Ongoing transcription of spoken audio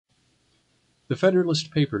The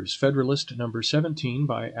Federalist Papers, Federalist No. 17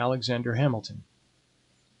 by Alexander Hamilton.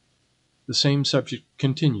 The same subject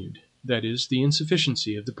continued, that is, the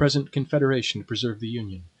insufficiency of the present Confederation to preserve the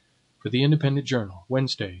Union. For the Independent Journal,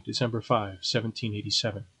 Wednesday, December 5,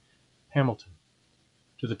 1787. Hamilton.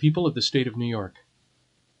 To the People of the State of New York.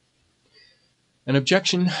 An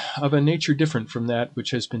objection of a nature different from that which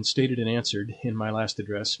has been stated and answered in my last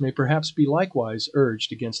address may perhaps be likewise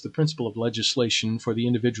urged against the principle of legislation for the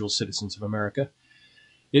individual citizens of America.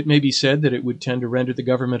 It may be said that it would tend to render the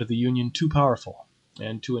government of the Union too powerful,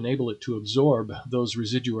 and to enable it to absorb those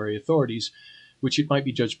residuary authorities which it might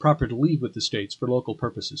be judged proper to leave with the states for local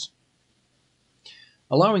purposes.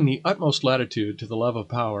 Allowing the utmost latitude to the love of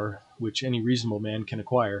power which any reasonable man can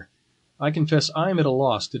acquire, I confess I am at a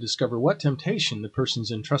loss to discover what temptation the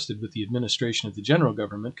persons entrusted with the administration of the general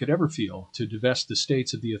government could ever feel to divest the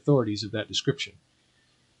states of the authorities of that description.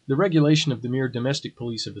 The regulation of the mere domestic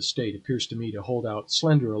police of a state appears to me to hold out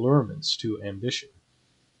slender allurements to ambition.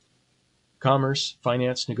 Commerce,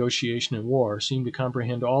 finance, negotiation, and war seem to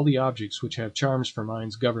comprehend all the objects which have charms for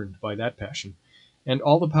minds governed by that passion, and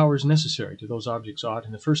all the powers necessary to those objects ought,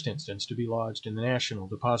 in the first instance, to be lodged in the national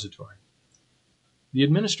depository. The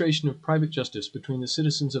administration of private justice between the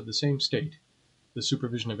citizens of the same state, the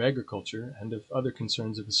supervision of agriculture, and of other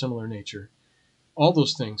concerns of a similar nature, all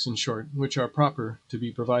those things, in short, which are proper to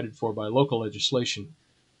be provided for by local legislation,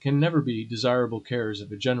 can never be desirable cares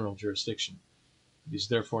of a general jurisdiction. It is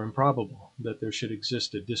therefore improbable that there should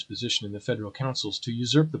exist a disposition in the federal councils to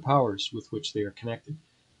usurp the powers with which they are connected,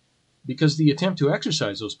 because the attempt to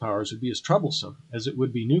exercise those powers would be as troublesome as it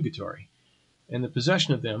would be nugatory, and the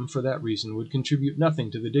possession of them for that reason would contribute nothing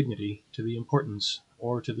to the dignity, to the importance,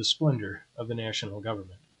 or to the splendor of the national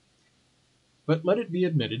government. But let it be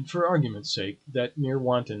admitted, for argument's sake, that mere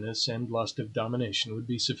wantonness and lust of domination would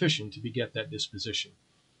be sufficient to beget that disposition.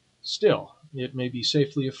 Still, it may be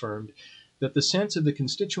safely affirmed that the sense of the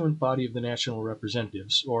constituent body of the national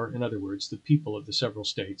representatives, or, in other words, the people of the several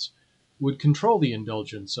states, would control the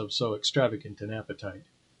indulgence of so extravagant an appetite.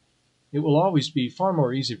 It will always be far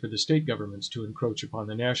more easy for the state governments to encroach upon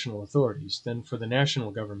the national authorities than for the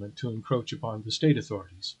national government to encroach upon the state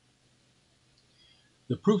authorities.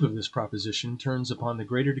 The proof of this proposition turns upon the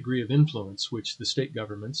greater degree of influence which the state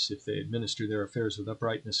governments, if they administer their affairs with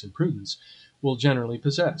uprightness and prudence, will generally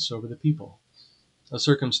possess over the people, a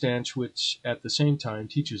circumstance which at the same time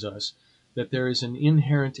teaches us that there is an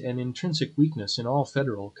inherent and intrinsic weakness in all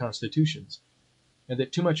federal constitutions, and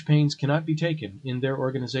that too much pains cannot be taken in their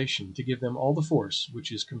organization to give them all the force which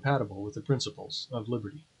is compatible with the principles of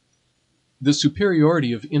liberty. The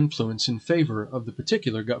superiority of influence in favor of the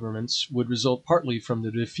particular governments would result partly from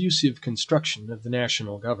the diffusive construction of the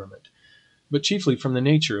national government, but chiefly from the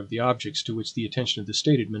nature of the objects to which the attention of the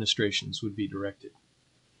state administrations would be directed.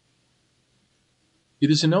 It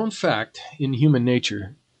is a known fact in human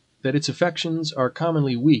nature that its affections are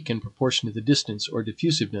commonly weak in proportion to the distance or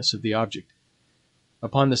diffusiveness of the object.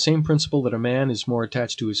 Upon the same principle that a man is more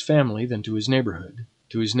attached to his family than to his neighborhood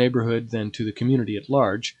than to the community at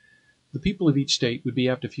large, the people of each state would be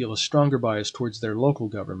apt to feel a stronger bias towards their local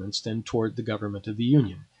governments than toward the government of the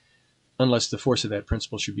Union, unless the force of that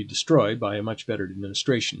principle should be destroyed by a much better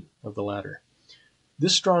administration of the latter.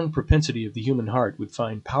 This strong propensity of the human heart would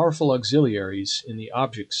find powerful auxiliaries in the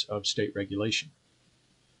objects of state regulation.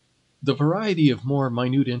 The variety of more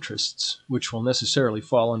minute interests, which will necessarily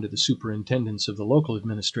fall under the superintendence of the local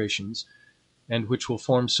administrations, and which will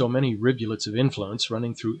form so many rivulets of influence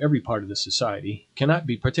running through every part of the society, cannot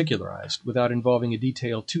be particularized without involving a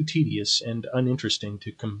detail too tedious and uninteresting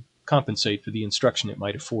to compensate for the instruction it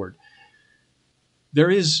might afford. There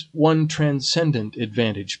is one transcendent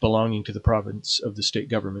advantage belonging to the province of the state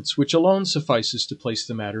governments, which alone suffices to place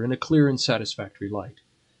the matter in a clear and satisfactory light.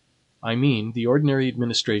 I mean the ordinary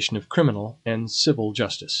administration of criminal and civil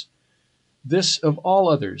justice. This, of all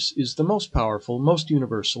others, is the most powerful, most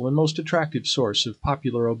universal, and most attractive source of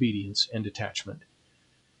popular obedience and attachment.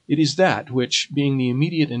 It is that which, being the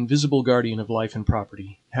immediate and visible guardian of life and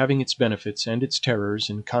property, having its benefits and its terrors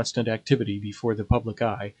in constant activity before the public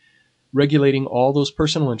eye, regulating all those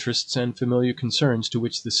personal interests and familiar concerns to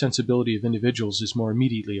which the sensibility of individuals is more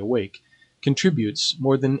immediately awake, contributes,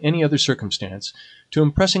 more than any other circumstance, to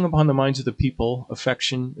impressing upon the minds of the people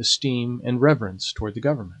affection, esteem, and reverence toward the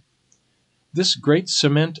government. This great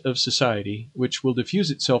cement of society, which will diffuse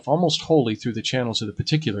itself almost wholly through the channels of the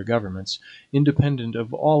particular governments, independent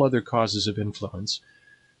of all other causes of influence,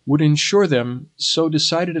 would ensure them so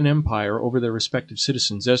decided an empire over their respective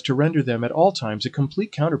citizens as to render them at all times a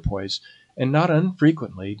complete counterpoise, and not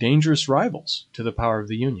unfrequently dangerous rivals to the power of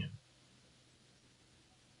the Union.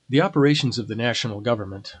 The operations of the national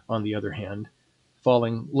government, on the other hand,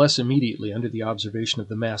 falling less immediately under the observation of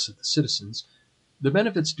the mass of the citizens, the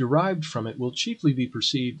benefits derived from it will chiefly be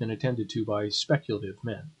perceived and attended to by speculative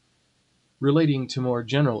men. Relating to more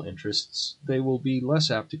general interests, they will be less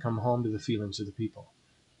apt to come home to the feelings of the people,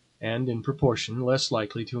 and in proportion less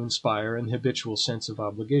likely to inspire an habitual sense of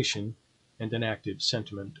obligation and an active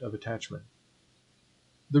sentiment of attachment.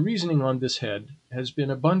 The reasoning on this head has been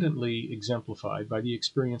abundantly exemplified by the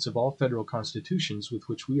experience of all federal constitutions with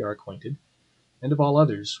which we are acquainted, and of all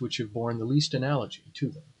others which have borne the least analogy to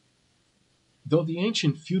them. Though the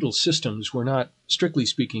ancient feudal systems were not, strictly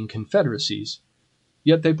speaking, confederacies,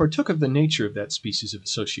 yet they partook of the nature of that species of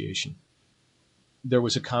association. There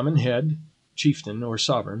was a common head, chieftain, or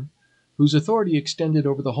sovereign, whose authority extended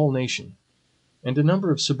over the whole nation, and a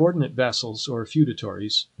number of subordinate vassals or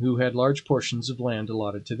feudatories, who had large portions of land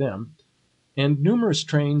allotted to them, and numerous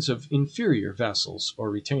trains of inferior vassals or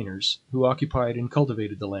retainers, who occupied and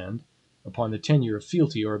cultivated the land, upon the tenure of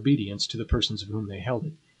fealty or obedience to the persons of whom they held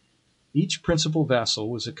it. Each principal vassal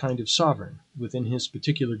was a kind of sovereign within his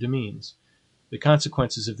particular demesnes. The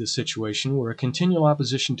consequences of this situation were a continual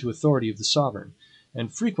opposition to authority of the sovereign,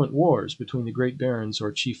 and frequent wars between the great barons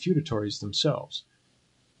or chief feudatories themselves.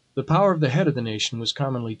 The power of the head of the nation was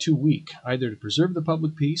commonly too weak either to preserve the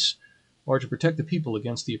public peace or to protect the people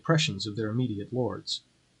against the oppressions of their immediate lords.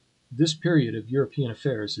 This period of European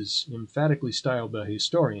affairs is emphatically styled by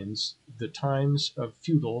historians the times of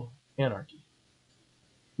feudal anarchy.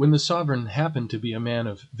 When the sovereign happened to be a man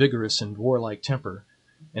of vigorous and warlike temper,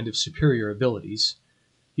 and of superior abilities,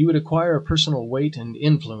 he would acquire a personal weight and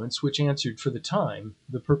influence which answered for the time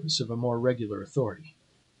the purpose of a more regular authority.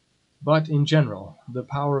 But, in general, the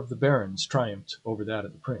power of the barons triumphed over that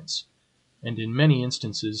of the prince, and in many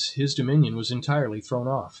instances his dominion was entirely thrown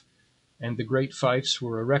off, and the great fiefs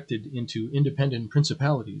were erected into independent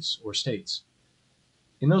principalities or states.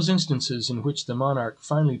 In those instances in which the monarch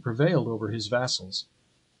finally prevailed over his vassals,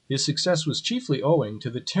 his success was chiefly owing to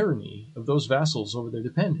the tyranny of those vassals over their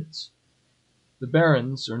dependents. The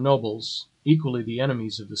barons or nobles, equally the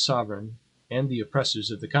enemies of the sovereign and the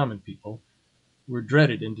oppressors of the common people, were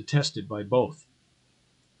dreaded and detested by both,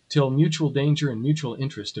 till mutual danger and mutual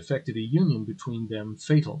interest effected a union between them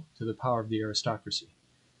fatal to the power of the aristocracy.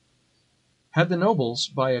 Had the nobles,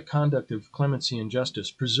 by a conduct of clemency and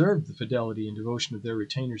justice, preserved the fidelity and devotion of their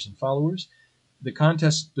retainers and followers, the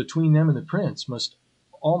contest between them and the prince must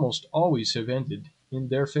almost always have ended in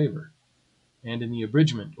their favor, and in the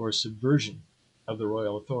abridgment or subversion of the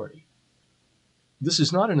royal authority. This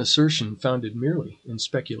is not an assertion founded merely in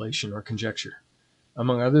speculation or conjecture.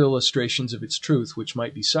 Among other illustrations of its truth which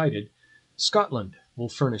might be cited, Scotland will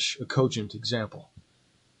furnish a cogent example.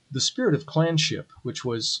 The spirit of clanship, which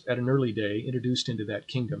was at an early day introduced into that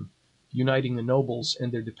kingdom, uniting the nobles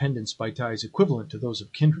and their dependents by ties equivalent to those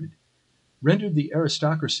of kindred, rendered the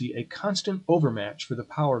aristocracy a constant overmatch for the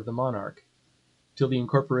power of the monarch, till the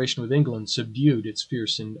incorporation with England subdued its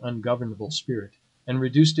fierce and ungovernable spirit, and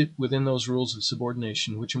reduced it within those rules of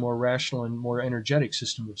subordination which a more rational and more energetic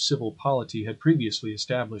system of civil polity had previously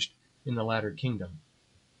established in the latter kingdom.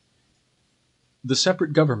 The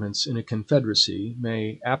separate governments in a confederacy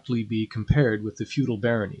may aptly be compared with the feudal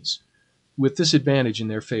baronies, with this advantage in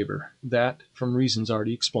their favor, that, from reasons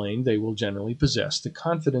already explained, they will generally possess the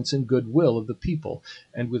confidence and goodwill of the people,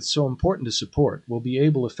 and with so important a support will be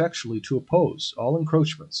able effectually to oppose all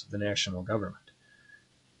encroachments of the national government.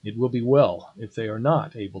 It will be well if they are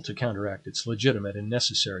not able to counteract its legitimate and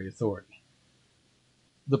necessary authority.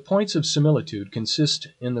 The points of similitude consist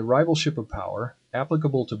in the rivalship of power,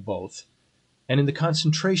 applicable to both, and in the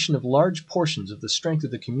concentration of large portions of the strength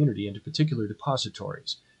of the community into particular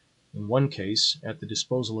depositories, in one case at the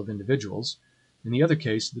disposal of individuals, in the other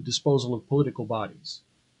case at the disposal of political bodies.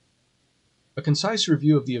 A concise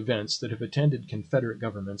review of the events that have attended confederate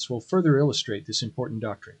governments will further illustrate this important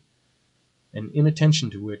doctrine, and inattention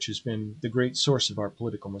to which has been the great source of our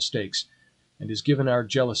political mistakes, and has given our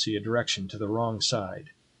jealousy a direction to the wrong side.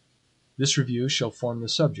 This review shall form the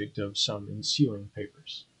subject of some ensuing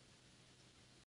papers.